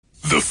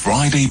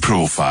Friday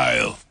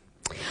Profile.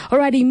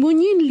 Alrighty, Moon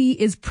Yoon Lee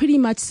is pretty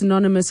much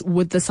synonymous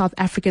with the South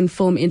African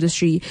film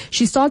industry.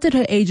 She started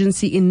her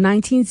agency in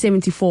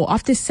 1974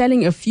 after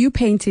selling a few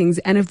paintings,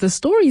 and if the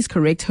story is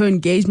correct, her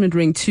engagement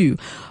ring too.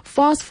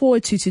 Fast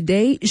forward to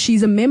today,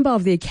 she's a member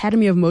of the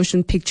Academy of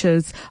Motion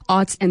Pictures,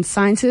 Arts and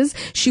Sciences.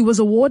 She was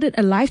awarded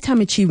a Lifetime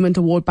Achievement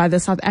Award by the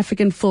South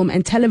African Film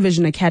and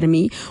Television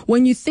Academy.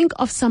 When you think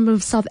of some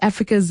of South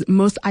Africa's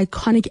most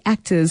iconic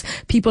actors,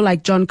 people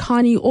like John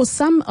Carney, or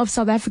some of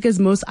South Africa's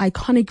most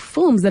iconic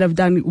films that have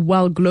done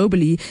well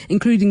globally,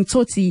 including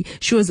Tsotsi,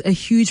 she was a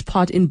huge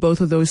part in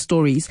both of those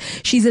stories.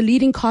 She's a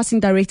leading casting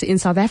director in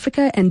South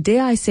Africa and,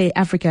 dare I say,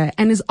 Africa,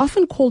 and is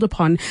often called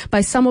upon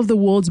by some of the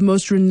world's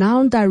most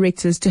renowned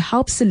directors to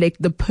help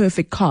select the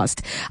perfect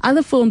cast.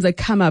 Other films that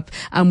come up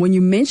when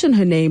you mention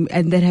her name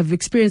and that have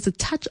experienced a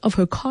touch of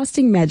her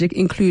casting magic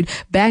include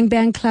Bang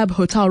Bang Club,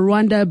 Hotel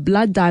Rwanda,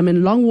 Blood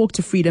Diamond, Long Walk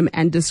to Freedom,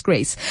 and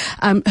Disgrace.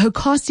 Her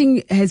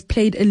casting has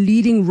played a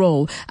leading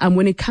role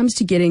when it comes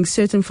to getting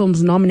certain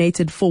films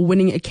nominated for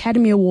winning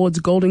Academy Awards,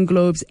 Golden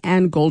Globes,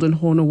 and Golden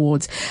Horn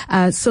Awards.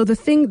 So the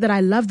thing that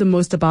I love the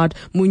most about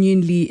Moon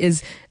Yoon Lee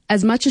is,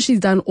 as much as she's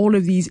done all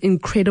of these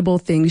incredible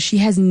things, she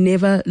has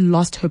never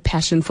lost her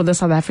passion for the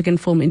South African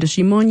film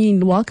industry. Moon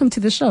Yoon, welcome to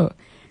the show.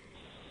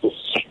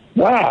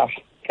 Wow,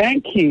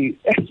 thank you.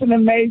 That's an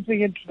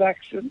amazing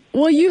introduction.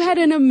 Well, you had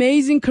an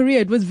amazing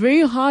career. It was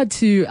very hard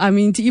to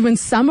even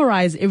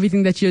summarize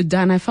everything that you've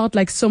done. I felt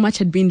like so much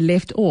had been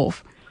left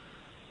off.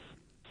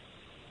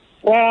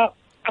 Well,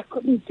 I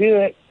couldn't do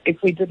it if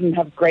we didn't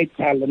have great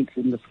talent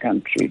in this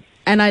country.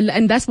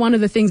 And that's one of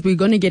the things we're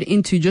going to get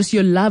into, just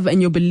your love and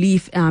your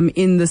belief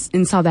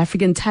in South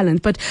African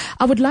talent. But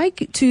I would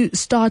like to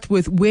start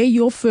with where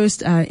your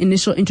first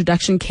initial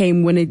introduction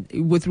came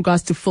with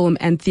regards to film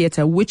and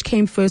theatre. Which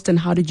came first, and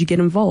how did you get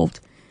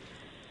involved?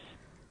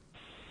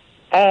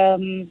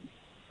 Okay.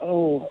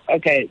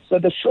 So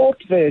the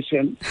short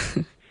version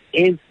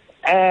is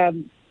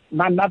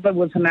my mother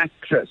was an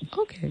actress.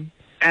 Okay.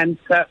 And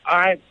so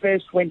I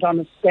first went on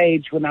a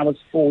stage when I was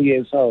 4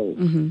 years old.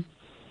 Mm-hmm.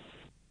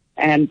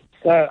 And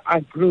so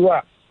I grew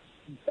up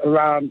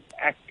around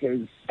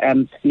actors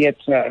and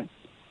theatre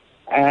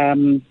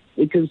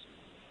because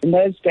in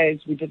those days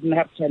we didn't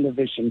have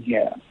television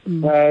here.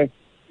 Mm. So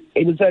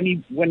it was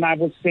only when I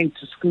was sent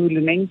to school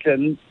in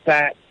England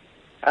that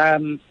I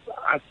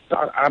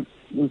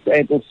was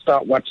able to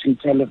start watching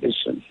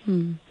television.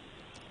 Mm.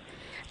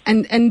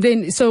 And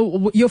then,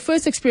 so your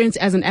first experience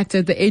as an actor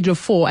at the age of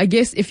 4, I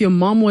guess if your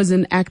mom was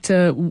an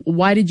actor,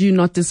 why did you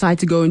not decide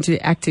to go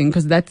into acting?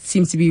 Because that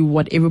seems to be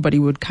what everybody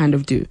would kind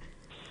of do.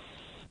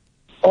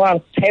 Oh, I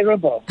was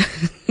terrible.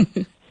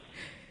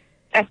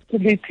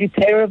 Absolutely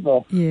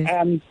terrible.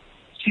 Yes.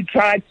 She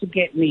tried to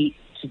get me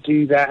to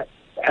do that.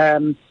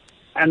 And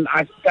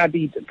I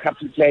studied a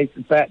couple of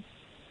places, but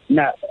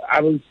no,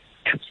 I was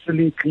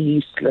absolutely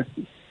useless.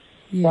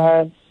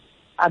 Yeah. So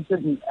I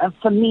didn't. And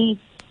for me,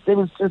 there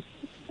was just,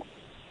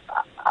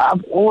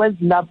 I've always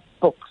loved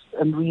books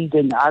and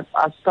reading. I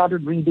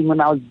started reading when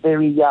I was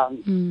very young.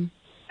 Mm.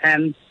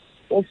 And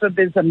also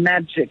there's a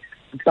magic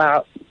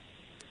about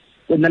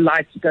when the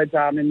lights go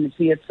down in the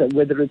theatre,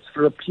 whether it's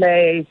for a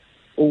play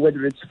or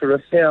whether it's for a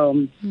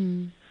film.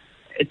 Mm.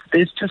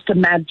 There's just a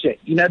magic.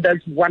 You know,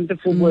 those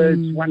wonderful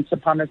words, once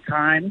upon a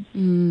time.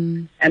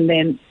 Mm. And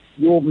then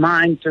your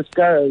mind just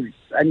goes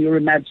and your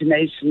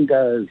imagination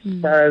goes.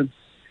 Mm. So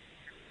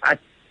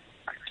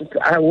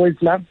I always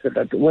loved it.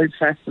 It always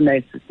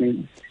fascinated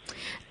me.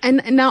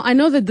 And now I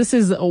know that this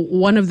is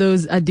one of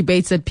those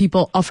debates that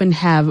people often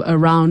have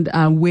around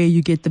where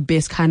you get the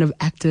best kind of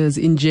actors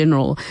in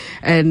general.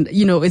 And,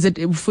 you know, is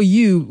it for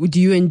you,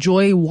 do you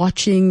enjoy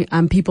watching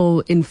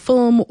people in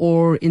film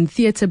or in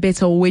theatre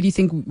better? Or where do you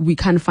think we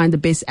kind of find the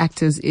best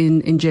actors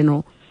in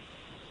general?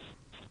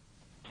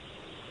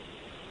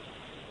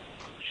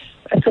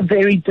 That's a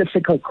very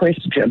difficult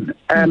question.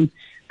 There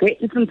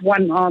isn't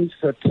one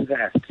answer to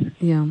that.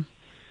 Yeah.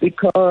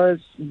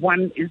 Because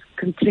one is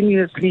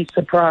continuously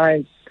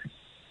surprised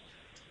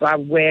by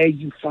where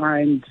you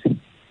find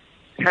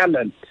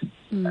talent.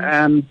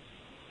 Mm.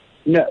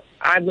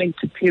 I went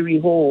to Perry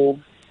Hall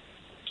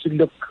to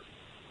look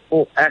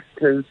for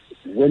actors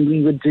when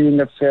we were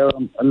doing a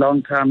film a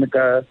long time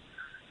ago,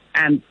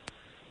 and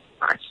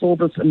I saw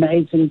this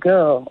amazing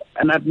girl,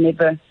 and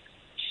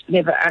she'd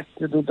never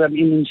acted or done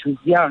anything. She was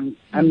young,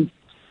 and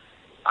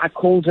I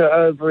called her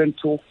over and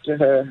talked to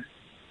her.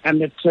 And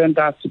it turned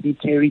out to be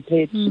Terry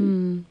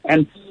Peterson.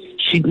 And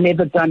she'd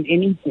never done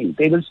anything.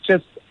 There was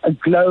just a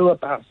glow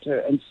about her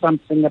and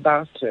something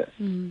about her.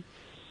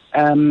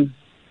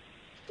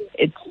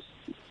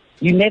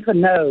 You never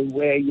know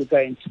where you're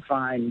going to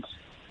find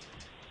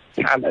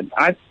talent.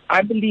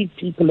 I believe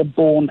people are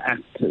born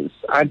actors.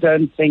 I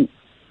don't think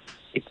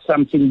it's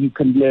something you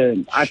can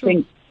learn.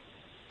 Sure.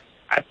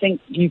 I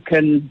think you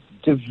can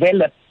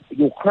develop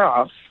your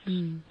craft.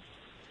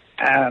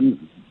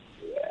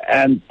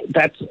 And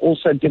that's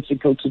also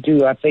difficult to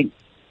do. I think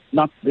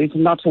there's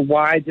not a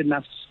wide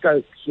enough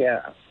scope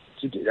here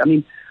to do. I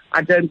mean,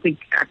 I don't think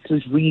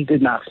actors read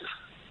enough.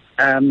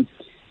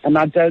 and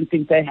I don't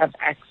think they have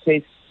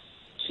access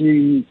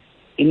to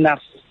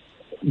enough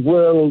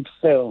world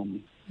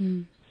film.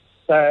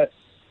 So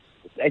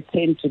they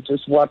tend to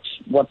just watch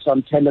what's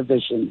on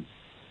television,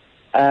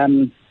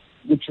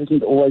 which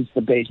isn't always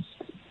the best.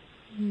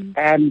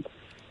 And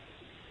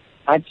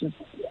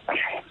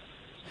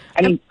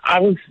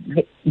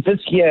this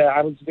year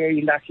I was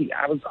very lucky.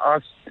 I was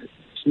asked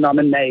to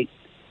nominate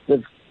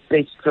the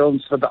best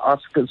films for the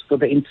Oscars for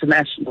the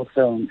international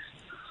films,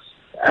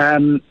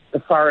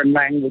 the foreign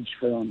language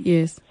films.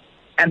 Yes.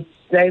 And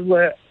they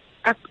were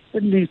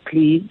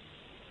absolutely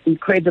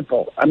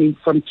incredible. I mean,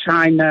 from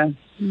China,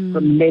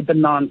 from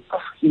Lebanon,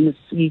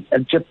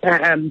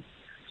 Japan.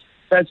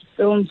 Those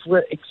films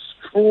were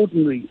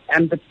extraordinary,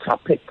 and the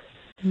topic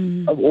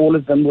of all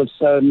of them was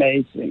so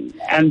amazing.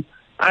 And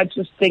I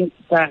just think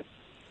that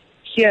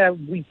here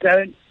we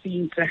don't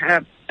seem to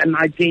have an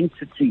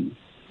identity.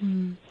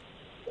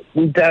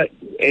 We don't.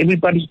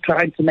 Everybody's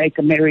trying to make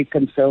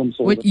American films.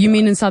 What you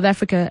mean in South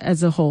Africa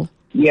as a whole?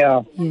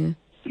 Yeah.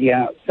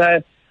 Yeah.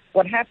 So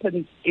what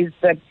happens is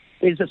that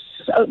there's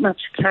so much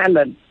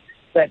talent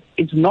that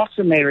is not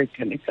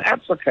American. It's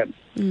African,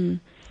 and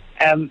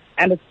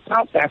it's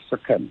South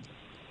African,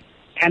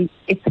 and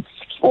it's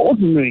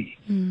extraordinary.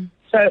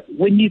 So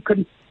when you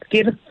can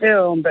get a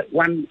film that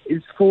one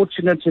is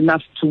fortunate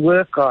enough to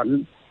work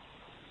on,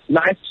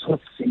 like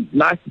Tutsi,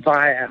 like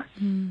Vaya,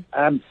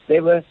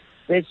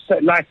 there's so,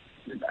 like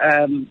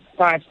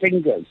Five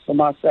Fingers from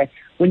Marseille.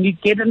 When you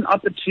get an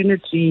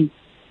opportunity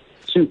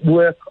to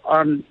work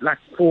on like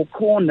Four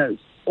Corners,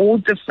 all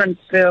different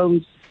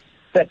films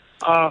that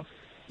are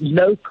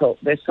local,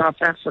 they're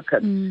South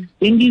African,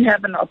 then you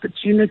have an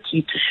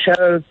opportunity to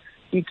show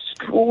the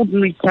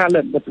extraordinary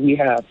talent that we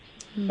have.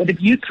 But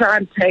if you try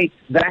and take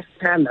that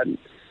talent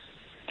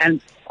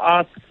and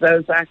ask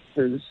those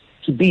actors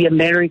to be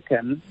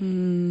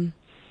American,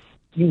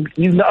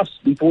 you lost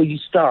before you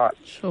start.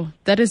 Sure.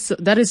 That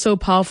is so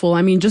powerful.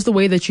 I mean, just the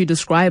way that you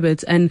describe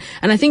it. And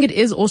I think it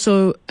is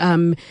also,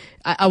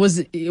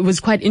 it was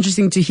quite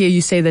interesting to hear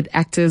you say that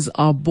actors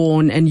are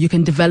born and you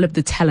can develop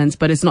the talents,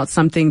 but it's not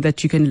something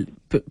that you can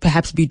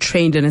perhaps be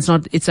trained in.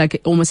 It's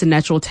like almost a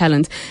natural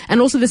talent. And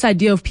also this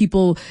idea of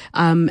people,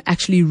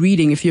 actually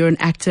reading, if you're an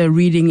actor,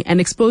 reading and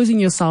exposing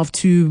yourself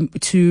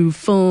to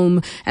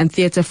film and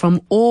theater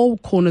from all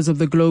corners of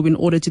the globe in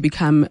order to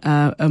become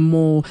a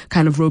more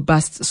kind of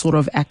robust sort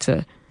of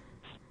actor.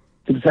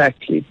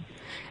 Exactly.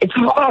 It's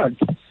hard.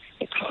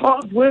 It's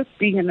hard work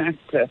being an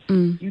actor.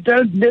 You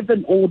don't live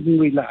an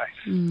ordinary life.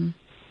 You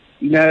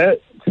know,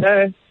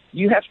 so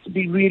you have to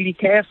be really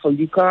careful.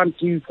 You can't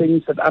do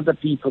things that other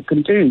people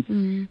can do.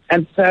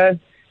 And so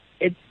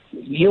it's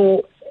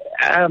your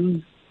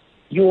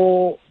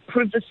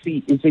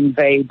privacy is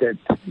invaded.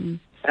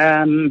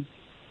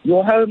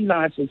 Your home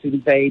life is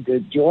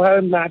invaded. Your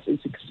home life is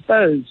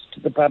exposed to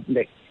the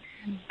public.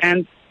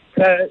 And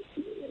so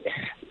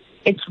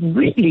it's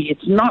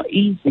not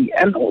easy.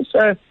 And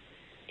also,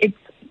 it's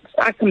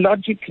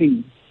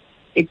psychologically,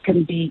 it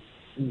can be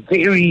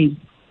very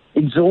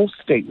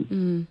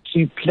exhausting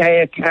to play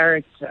a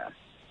character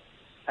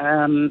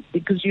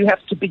because you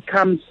have to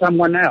become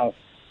someone else.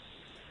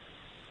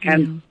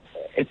 And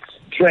it's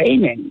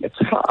draining. It's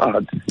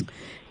hard.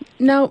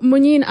 Now,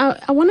 Munyeen,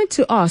 I wanted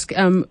to ask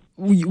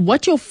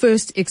what your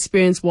first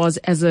experience was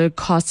as a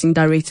casting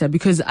director,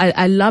 because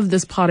I love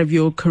this part of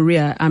your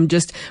career. I'm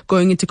just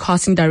going into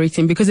casting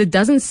directing because it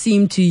doesn't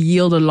seem to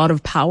yield a lot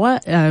of power.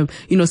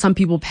 Some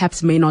people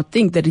perhaps may not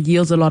think that it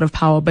yields a lot of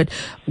power, but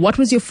what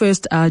was your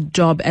first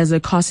job as a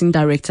casting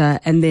director?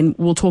 And then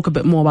we'll talk a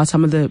bit more about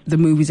some of the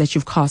movies that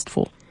you've cast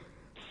for.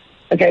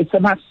 Okay, so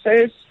my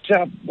first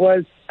job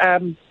was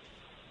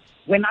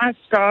when I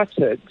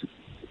started,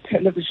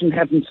 television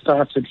hadn't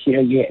started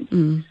here yet.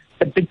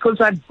 But because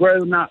I'd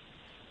grown up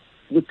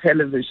with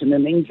television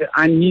in England,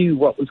 I knew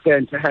what was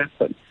going to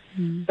happen.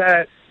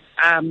 So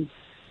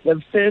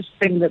the first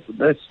thing that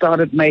they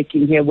started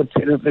making here were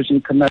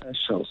television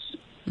commercials.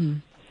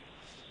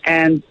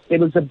 And there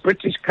was a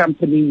British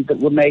company that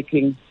were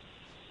making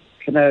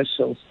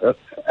commercials,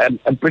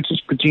 a British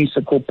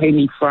producer called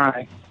Penny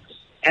Fry.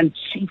 And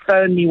she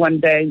phoned me one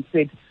day and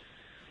said,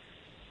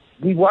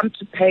 "We want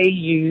to pay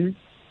you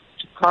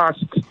to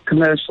cast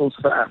commercials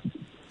for us."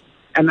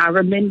 And I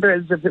remember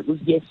as if it was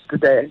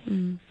yesterday.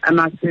 And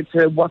I said to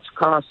her, "What's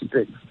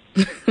casting?"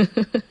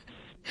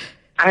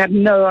 I had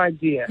no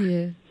idea.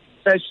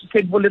 So she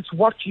said, "Well, it's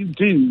what you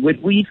do.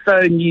 When we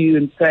phone you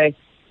and say,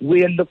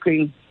 we're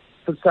looking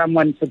for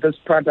someone for this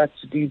product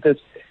to do this,"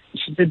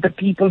 she said, "the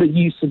people that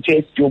you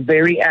suggest, you're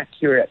very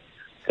accurate.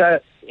 So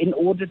in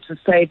order to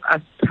save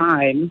us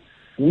time,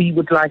 we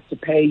would like to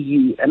pay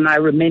you." And I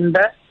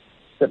remember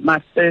that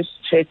my first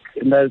check,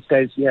 in those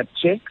days we had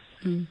checks,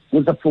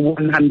 was up for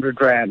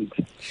 100 Rand.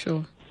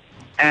 Sure.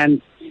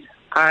 And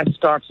I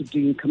started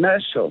doing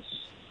commercials.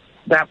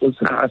 That was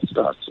how I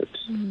started.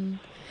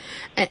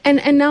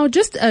 And now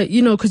just,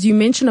 because you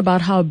mentioned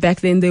about how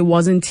back then there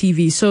wasn't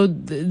TV. So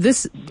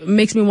this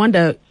makes me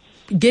wonder,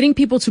 getting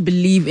people to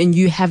believe in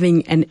you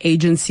having an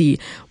agency,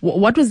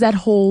 what was that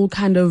whole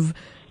kind of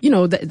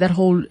that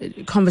whole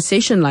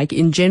conversation like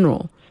in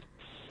general?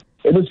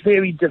 It was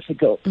very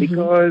difficult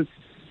because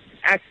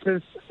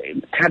actors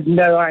had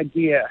no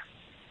idea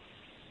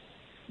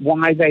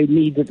why they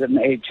needed an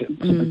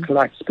agent until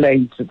I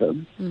explained to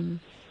them.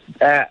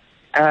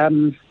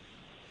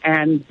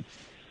 And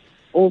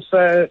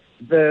also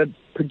the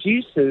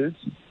producers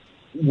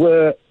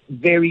were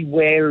very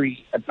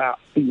wary about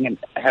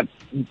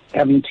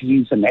having to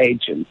use an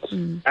agent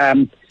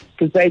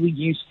because they were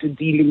used to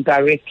dealing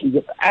directly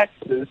with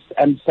actors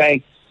and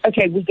saying,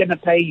 okay, we're going to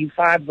pay you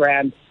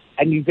R5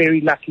 and you're very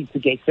lucky to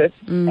get it.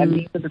 And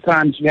these are the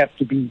times you have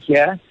to be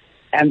here.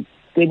 And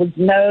there was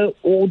no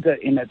order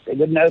in it. There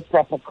were no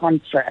proper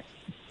contracts.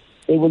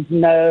 There was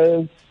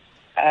no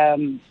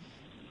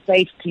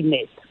safety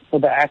net for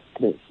the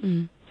actors.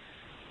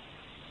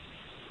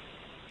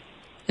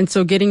 And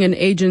so getting an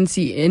agent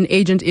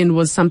in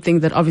was something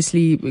that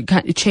obviously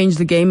changed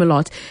the game a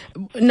lot.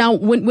 Now,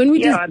 when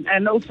we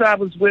and also I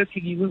was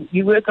working,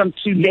 you work on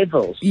two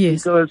levels.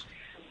 Yes. Because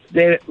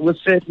there were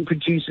certain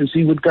producers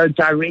who would go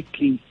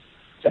directly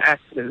to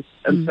actors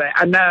and say,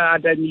 I know I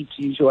don't need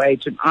to use your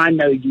agent. I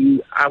know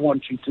you. I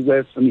want you to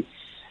work for me.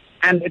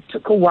 And it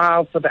took a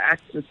while for the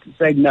actors to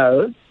say,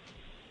 no,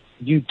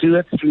 you do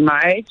it through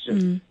my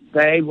agent.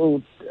 They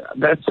will,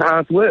 that's how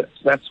it works.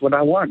 That's what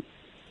I want.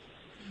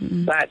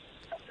 But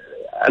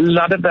a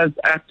lot of those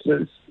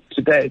actors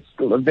today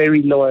still are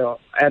very loyal,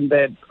 and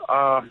they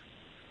are,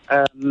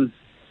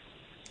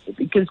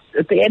 because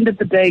at the end of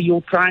the day,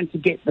 you're trying to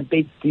get the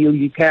best deal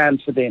you can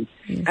for them.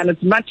 Yes. And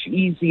it's much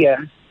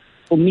easier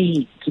for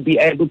me to be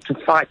able to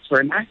fight for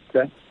an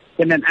actor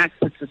than an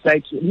actor to say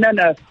to you,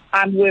 no,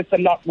 I'm worth a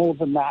lot more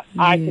than that. Yes.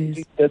 I can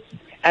do this.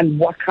 And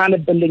what kind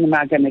of billing am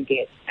I going to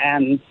get?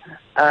 And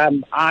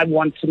I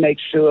want to make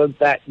sure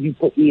that you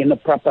put me in a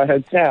proper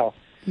hotel.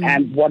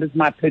 And what is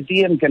my per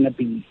diem going to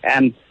be?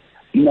 And,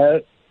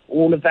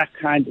 all of that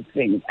kind of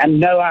thing. And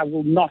no, I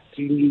will not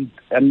do you,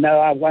 and no,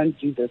 I won't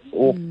do this.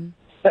 So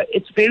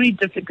it's very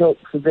difficult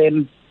for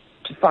them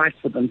to fight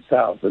for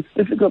themselves. It's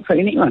difficult for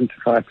anyone to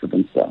fight for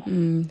themselves.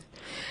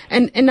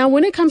 And now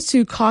when it comes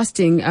to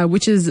casting,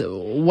 which is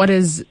what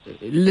has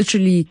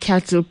literally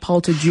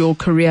catapulted your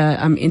career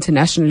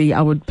internationally,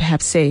 I would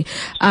perhaps say,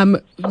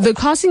 the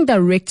casting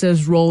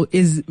director's role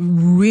is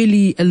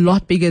really a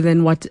lot bigger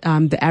than what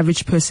the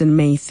average person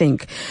may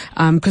think.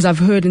 Because I've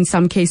heard in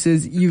some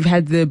cases you've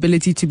had the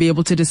ability to be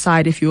able to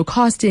decide if you're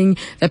casting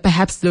that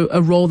perhaps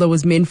a role that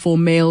was meant for a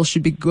male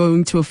should be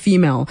going to a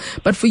female.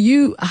 But for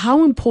you,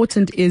 how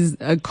important is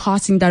a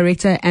casting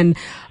director, and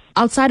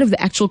outside of the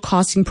actual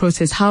casting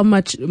process, how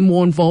much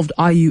more involved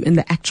are you in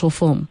the actual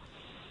film?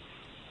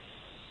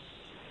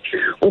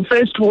 Well,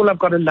 first of all, I've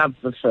got to love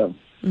the film.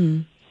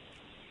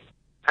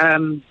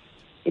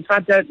 If I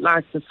don't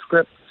like the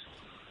script,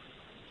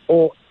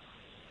 or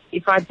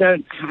if I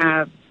don't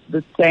have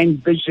the same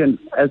vision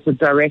as the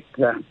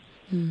director,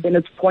 then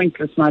it's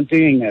pointless not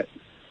doing it.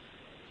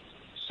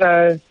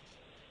 So,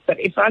 but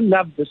if I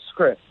love the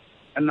script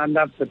and I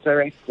love the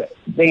director,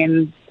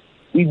 then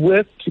we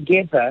work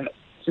together.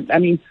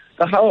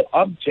 The whole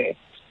objective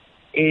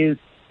is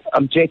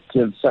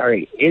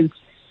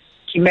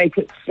to make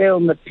it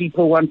film that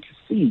people want to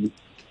see.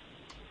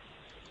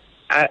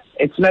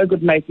 It's no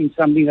good making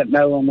something that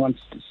no one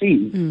wants to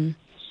see.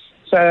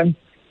 So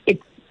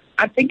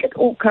I think it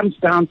all comes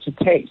down to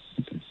taste.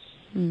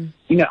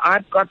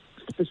 I've got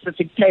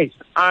specific taste.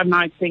 I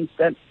might think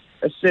that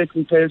a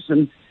certain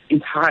person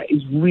is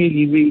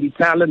really, really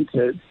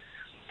talented,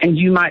 and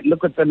you might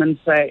look at them and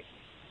say,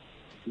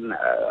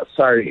 no,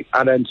 sorry,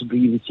 I don't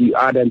agree with you.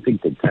 I don't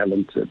think they're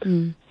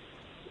talented.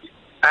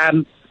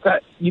 So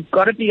you've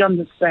got to be on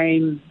the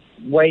same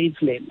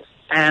wavelength.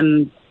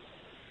 And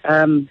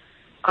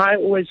I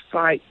always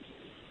fight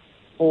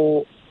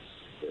to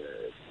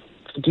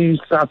do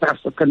South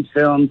African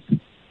films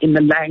in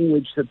the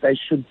language that they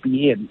should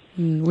be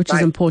in. Which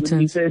is important. When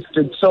we first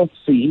did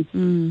Saltsea,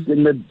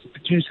 when the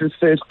producers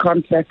first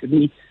contacted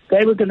me,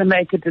 they were going to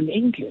make it in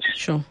English.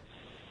 Sure.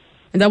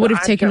 And that would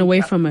have taken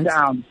away from it.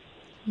 Down.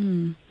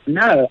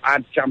 No, I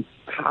jumped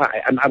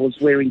high, and I was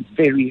wearing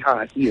very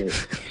high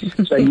heels.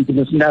 So you can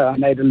just know I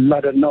made a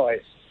lot of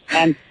noise.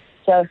 And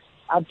so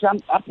I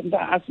jumped up and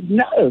down. I said,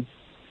 no,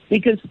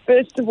 because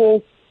first of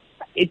all,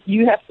 if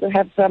you have to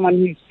have someone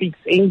who speaks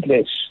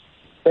English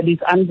that is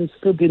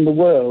understood in the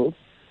world,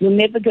 you're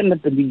never going to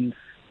believe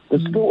the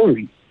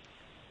story.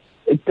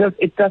 It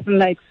doesn't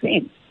make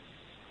sense.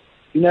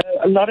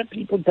 A lot of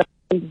people don't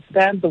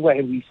understand the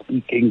way we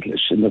speak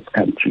English in this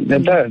country. They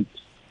don't.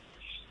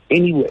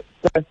 Anyway,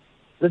 so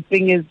the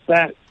thing is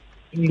that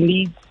you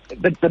need,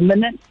 but the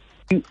minute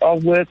you are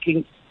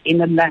working in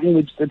a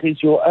language that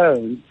is your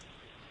own,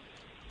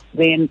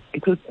 then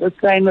because the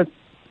same as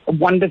a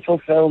wonderful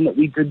film that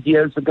we did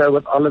years ago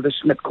with Oliver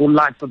Schmidt called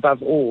Life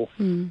Above All.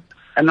 And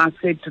I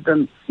said to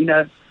them,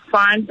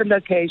 find the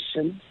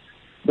location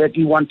that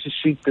you want to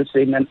shoot this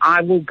in, and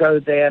I will go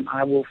there and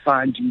I will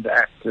find you the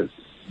actors,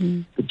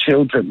 the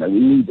children that we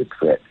needed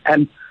for it.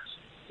 And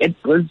it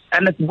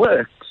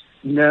worked.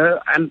 And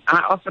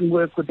I often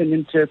work with an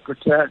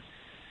interpreter,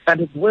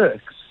 but it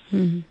works.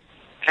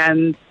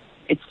 And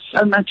it's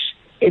so much,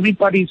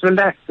 everybody's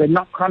relaxed. They're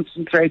not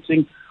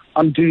concentrating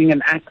on doing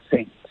an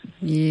accent.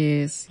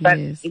 Yes, But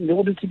yes. in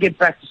order to get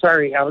back,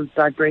 sorry, I was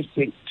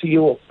digressing to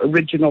your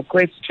original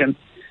question.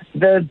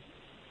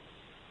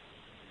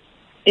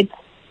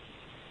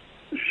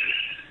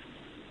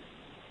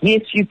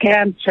 Yes, you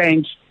can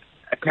change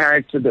a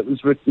character that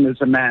was written as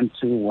a man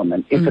to a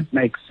woman, if it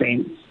makes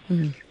sense.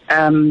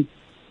 And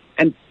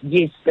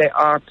yes, there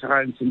are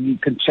times when you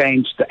can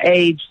change the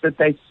age that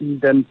they see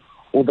them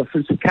or the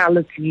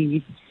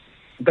physicality,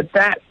 but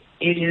that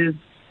is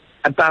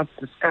about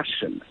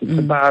discussion. It's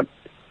about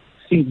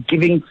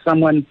giving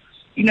someone,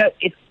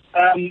 if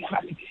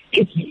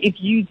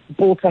you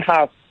bought a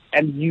house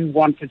and you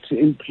wanted to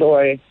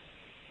employ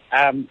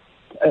an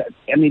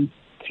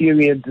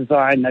interior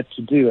designer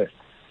to do it,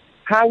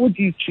 how would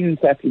you choose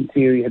that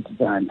interior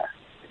designer?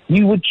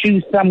 You would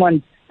choose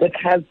someone that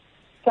has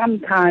some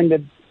kind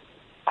of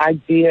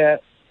idea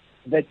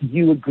that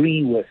you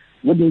agree with,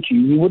 wouldn't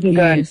you? You wouldn't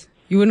go. Yes.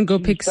 You wouldn't go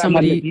pick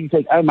somebody. That you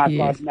think, oh my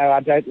Yes. God, no, I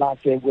don't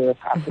like their work.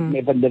 I could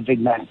never live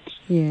in that.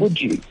 Yes. Would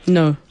you?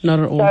 No, not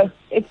at all. So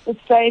it's the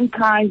same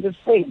kind of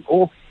thing.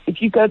 Or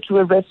if you go to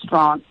a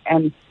restaurant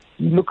and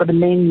you look at a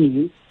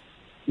menu,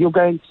 you're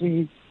going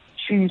to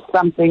choose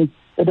something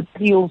that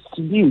appeals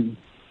to you.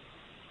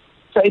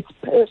 So it's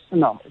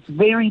personal. It's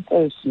very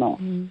personal.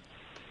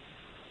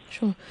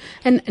 Sure.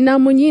 And now,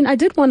 Munyeen, I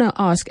did want to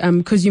ask,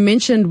 because you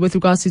mentioned with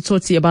regards to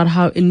Tsotsi about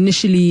how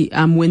initially,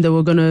 when they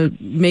were going to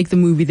make the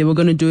movie, they were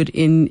going to do it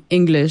in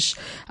English.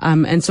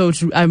 And so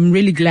I'm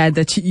really glad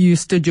that you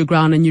stood your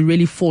ground and you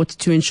really fought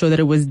to ensure that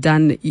it was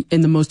done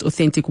in the most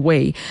authentic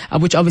way,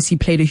 which obviously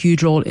played a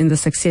huge role in the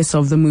success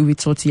of the movie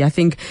Tsotsi. I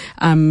think,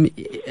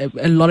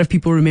 a lot of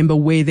people remember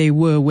where they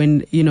were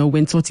when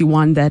Tsotsi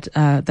won that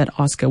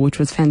Oscar, which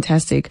was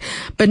fantastic.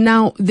 But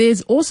now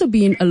there's also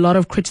been a lot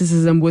of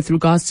criticism with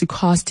regards to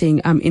casting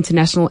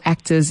international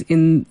actors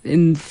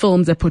in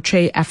films that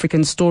portray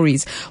African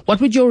stories.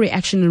 What would your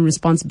reaction and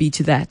response be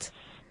to that?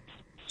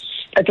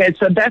 Okay,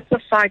 so that's a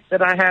fight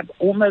that I have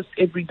almost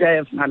every day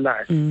of my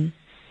life.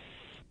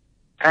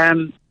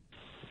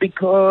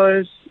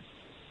 Because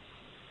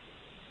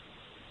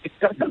it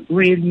doesn't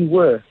really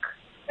work.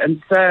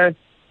 And so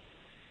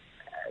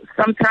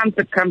sometimes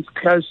it comes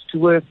close to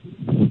work.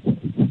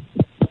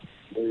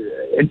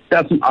 It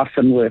doesn't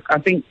often work. I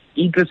think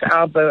Idris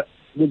Elba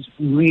was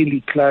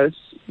really close.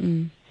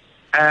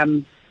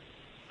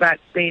 But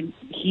then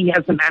he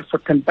has an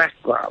African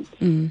background.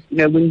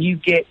 When you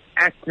get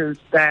actors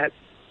that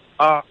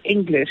are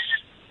English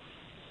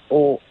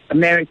or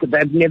American,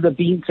 they've never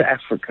been to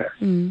Africa.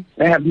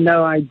 They have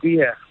no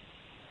idea.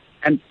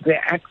 And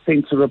their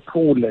accents are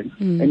appalling.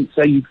 And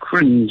so you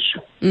cringe.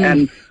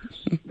 And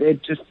there's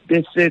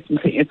certain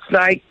things. It's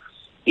like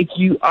if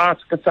you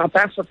ask a South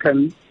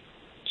African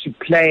to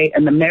play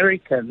an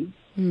American,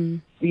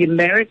 the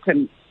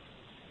American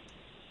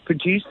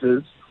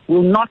producers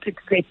will not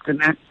accept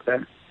an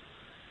actor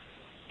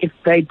if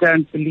they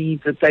don't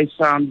believe that they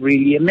sound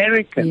really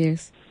American.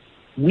 Yes.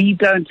 We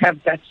don't have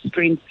that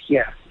strength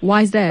here.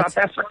 Why is that?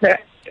 South Africa,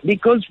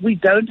 because we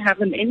don't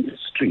have an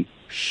industry.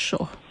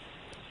 Sure.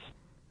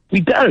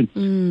 We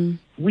don't.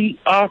 We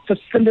are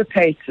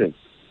facilitators.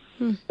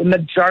 The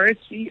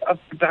majority of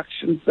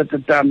productions that are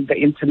done, the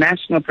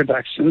international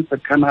productions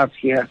that come out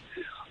here,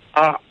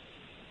 are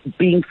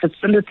being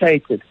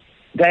facilitated.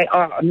 They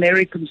are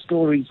American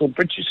stories or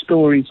British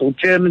stories or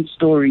German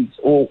stories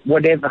or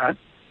whatever.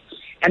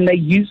 And they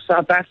use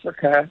South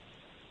Africa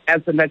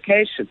as a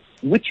location,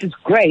 which is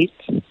great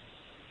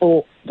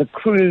for the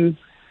crew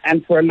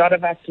and for a lot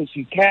of actors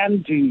who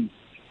can do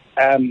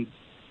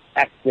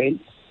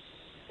accents.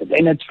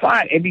 And it's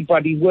fine.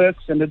 Everybody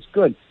works and it's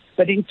good.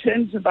 But in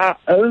terms of our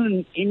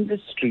own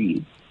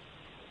industry,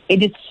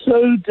 it is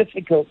so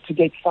difficult to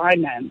get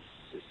finance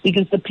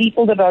because the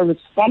people that are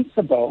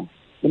responsible,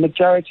 the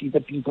majority of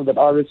the people that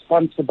are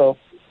responsible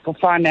for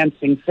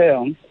financing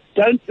film,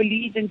 don't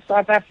believe in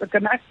South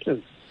African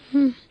actors.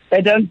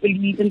 They don't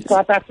believe in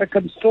South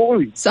African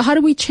stories. So how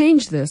do we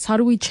change this? How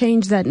do we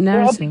change that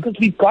narrative? Well, because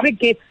we've got to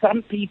get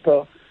some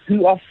people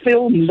who are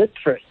film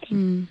literate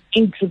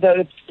into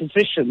those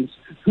positions,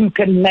 who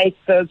can make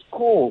those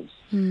calls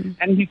and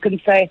who can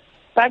say,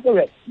 bugger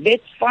it,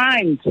 let's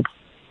find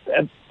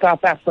a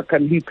South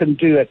African who can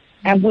do it,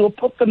 and we'll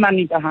put the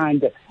money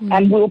behind it,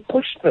 and we'll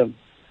push them,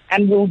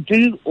 and we'll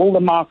do all the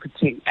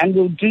marketing, and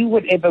we'll do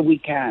whatever we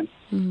can.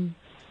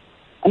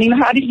 I mean,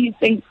 how do you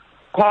think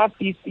half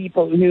these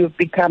people who have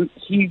become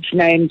huge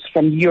names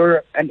from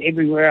Europe and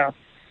everywhere else,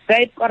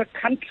 they've got a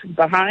country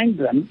behind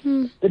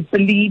them that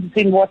believes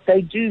in what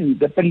they do,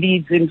 that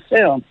believes in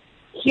film.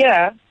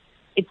 Here,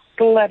 it's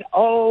still that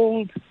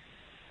old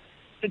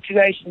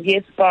situation,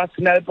 yes, boss,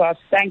 no, boss,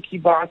 thank you,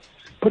 boss,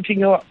 putting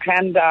your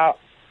hand out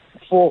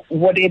for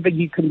whatever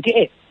you can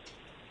get.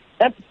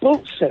 That's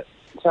bullshit.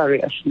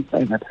 Sorry, I shouldn't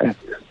say that.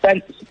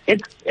 But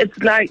it's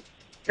like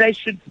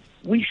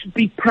we should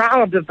be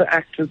proud of the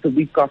actors that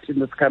we've got in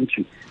this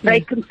country.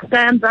 They can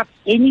stand up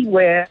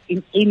anywhere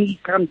in any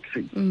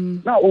country.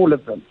 Not all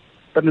of them,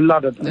 but a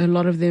lot of them. A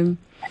lot of them.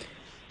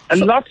 A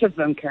lot of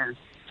them can.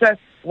 So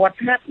what's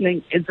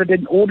happening is that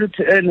in order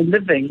to earn a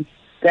living,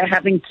 they're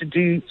having to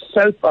do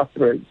soap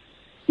operas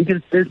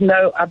because there's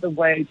no other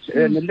way to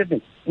earn a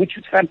living, which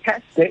is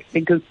fantastic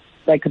because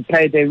they can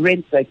pay their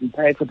rent, they can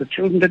pay for the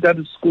children to go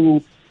to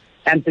school,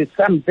 and there's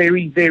some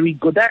very, very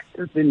good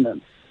actors in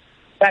them.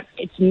 But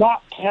it's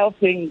not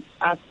helping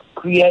us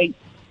create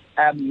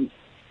an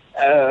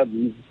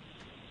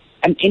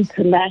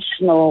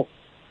international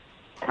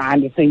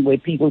kind of thing where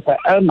people say,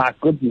 oh my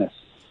goodness,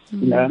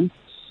 you know.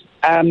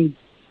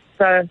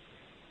 So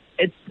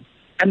it's,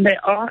 and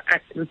there are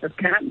actors that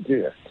can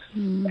do it.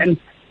 And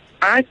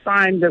I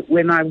find that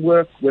when I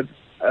work with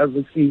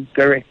overseas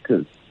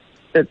directors,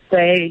 that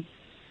they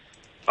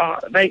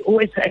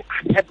always say,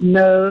 I have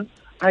no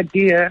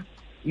idea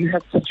you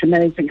have such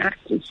amazing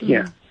actors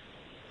here.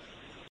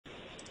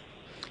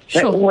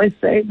 They always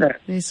say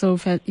that. They're so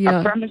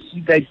I promise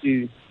you they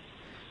do.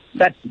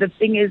 But the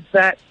thing is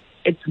that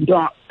it's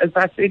not, as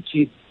I said to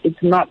you,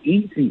 it's not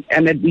easy.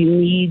 And that we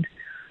need,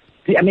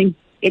 I mean,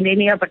 in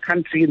any other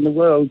country in the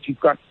world, you've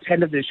got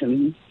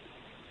television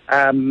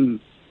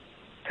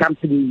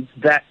companies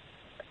that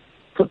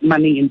put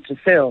money into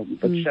film,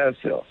 that show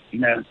film, you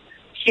know.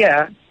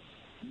 Here,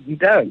 you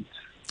don't.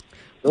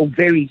 Or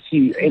very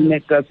few.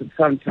 Mnet does it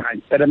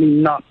sometimes. But I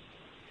mean, not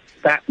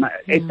that much.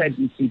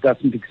 SABC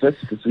doesn't exist,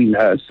 as we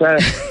know. So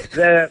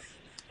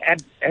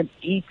at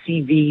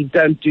ETV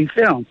don't do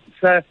film.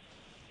 So,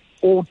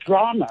 or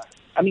drama.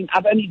 I mean,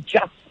 I've only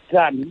just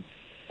done,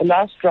 the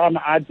last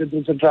drama I did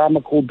was a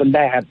drama called The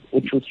Lab,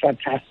 which was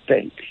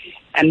fantastic.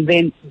 And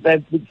then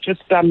they've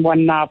just done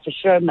one now for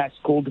Showmax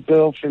called The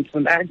Girl from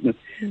St. Agnes.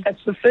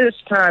 That's the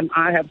first time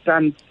I have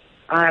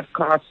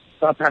cast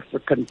South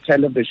African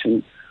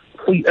television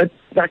for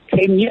like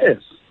 10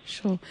 years.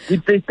 Sure.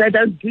 They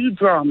don't do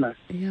drama.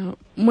 Yeah.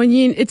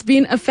 Monyeen, it's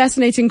been a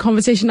fascinating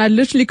conversation. I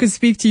literally could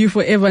speak to you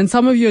forever, and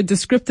some of your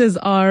descriptors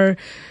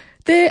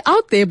they're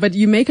out there, but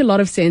you make a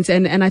lot of sense.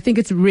 And I think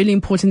it's really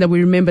important that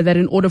we remember that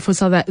in order for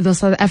the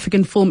South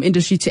African film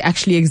industry to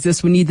actually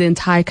exist, we need the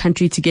entire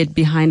country to get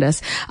behind us.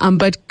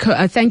 But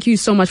thank you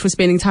so much for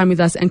spending time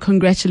with us, and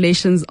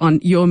congratulations on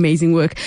your amazing work.